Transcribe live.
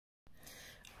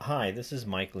Hi, this is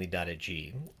Mike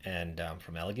Lee.G, and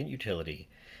from Elegant Utility,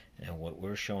 and what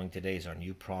we're showing today is our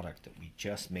new product that we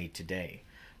just made today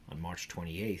on March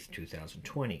 28th,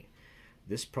 2020.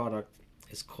 This product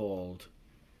is called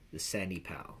the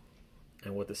SANI-PAL,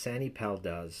 and what the SANI-PAL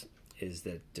does is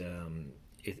that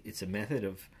it's a method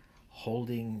of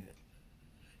holding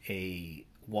a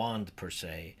wand per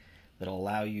se that'll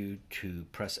allow you to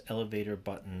press elevator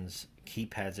buttons,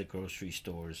 keypads at grocery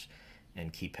stores,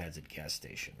 and keypads at gas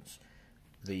stations.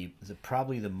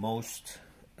 Probably the most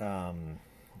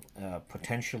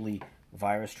potentially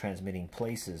virus transmitting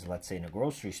places, let's say in a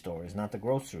grocery store, is not the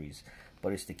groceries,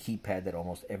 but it's the keypad that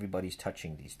almost everybody's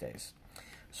touching these days.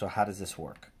 So how does this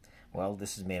work? Well,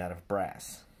 this is made out of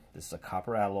brass. This is a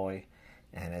copper alloy,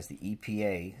 and as the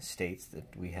EPA states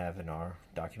that we have in our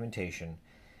documentation,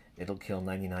 it'll kill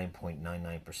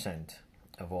 99.99%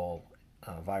 of all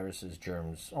viruses,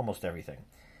 germs, almost everything.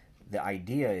 The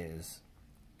idea is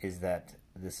that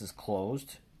this is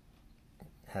closed,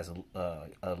 has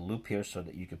a loop here so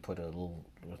that you could put a little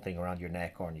thing around your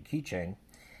neck or on your keychain,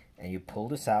 and you pull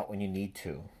this out when you need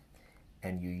to,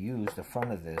 and you use the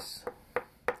front of this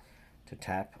to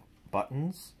tap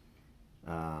buttons,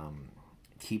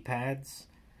 keypads,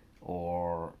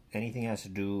 or anything that has to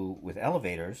do with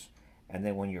elevators, and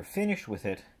then when you're finished with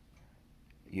it,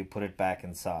 you put it back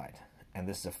inside. And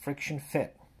this is a friction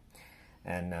fit.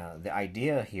 And the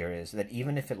idea here is that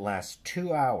even if it lasts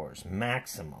 2 hours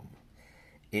maximum,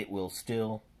 it will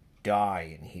still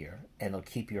die in here, and it'll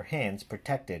keep your hands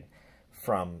protected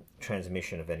from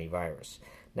transmission of any virus.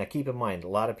 Now keep in mind, a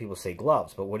lot of people say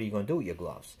gloves, but what are you going to do with your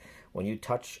gloves? When you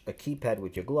touch a keypad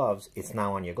with your gloves, it's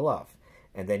now on your glove.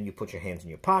 And then you put your hands in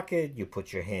your pocket, you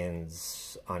put your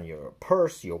hands on your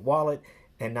purse, your wallet,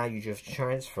 and now you just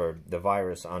transferred the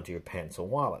virus onto your pants or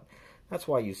wallet. That's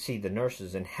why you see the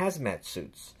nurses in hazmat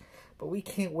suits. But we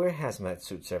can't wear hazmat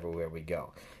suits everywhere we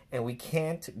go. And we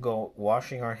can't go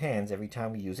washing our hands every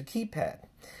time we use a keypad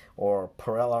or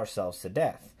Perel ourselves to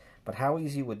death. But how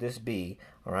easy would this be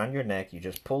around your neck? You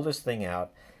just pull this thing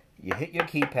out, you hit your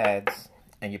keypads,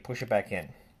 and you push it back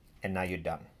in. And now you're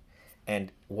done.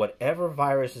 And whatever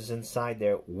virus is inside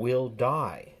there will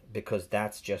die, because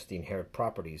that's just the inherent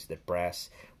properties that brass,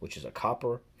 which is a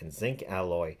copper and zinc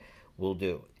alloy, will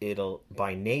do. It'll,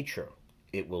 by nature,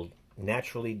 it will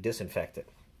naturally disinfect it.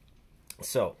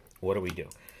 So what do?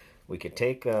 We could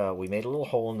take, we made a little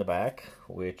hole in the back,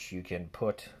 which you can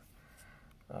put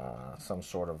some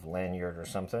sort of lanyard or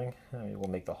something.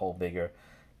 We'll make the hole bigger,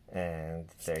 and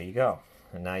there you go.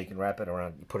 And now you can wrap it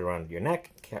around, put it around your neck,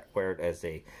 wear it as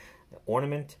a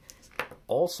ornament.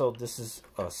 Also, this is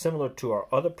similar to our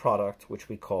other product, which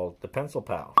we call the Pencil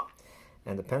Pal.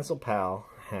 And the Pencil Pal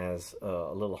has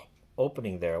a little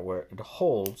opening there where it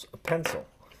holds a pencil,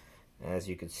 as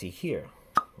you can see here,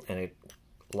 and it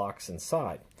locks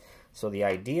inside. So the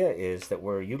idea is that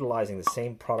we're utilizing the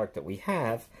same product that we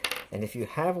have, and if you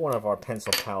have one of our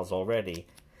Pencil Pals already,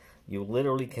 you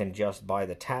literally can just buy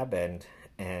the tab end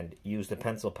and use the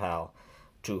Pencil Pal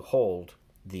to hold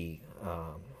the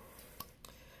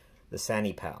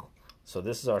SANI-PAL. So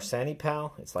this is our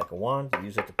SANI-PAL. It's like a wand. You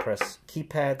use it to press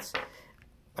keypads.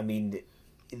 I mean,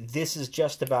 this is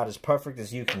just about as perfect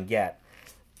as you can get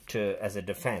as a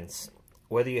defense.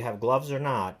 Whether you have gloves or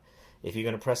not, if you're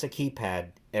going to press a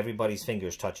keypad, everybody's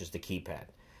fingers touches the keypad.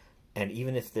 And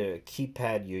even if the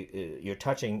keypad you're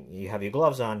touching, you have your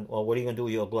gloves on, well, what are you going to do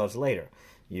with your gloves later?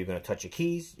 You're going to touch your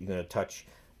keys, you're going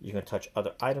to touch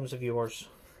other items of yours,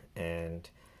 and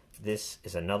this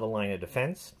is another line of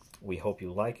defense. We hope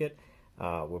you like it.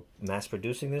 We're mass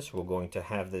producing this. We're going to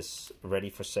have this ready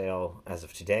for sale as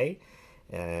of today,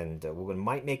 and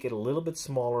might make it a little bit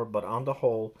smaller, but on the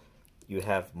whole, you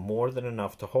have more than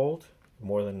enough to hold,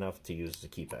 more than enough to use as a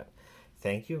keypad.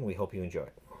 Thank you, and we hope you enjoy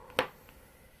it.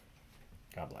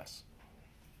 God bless.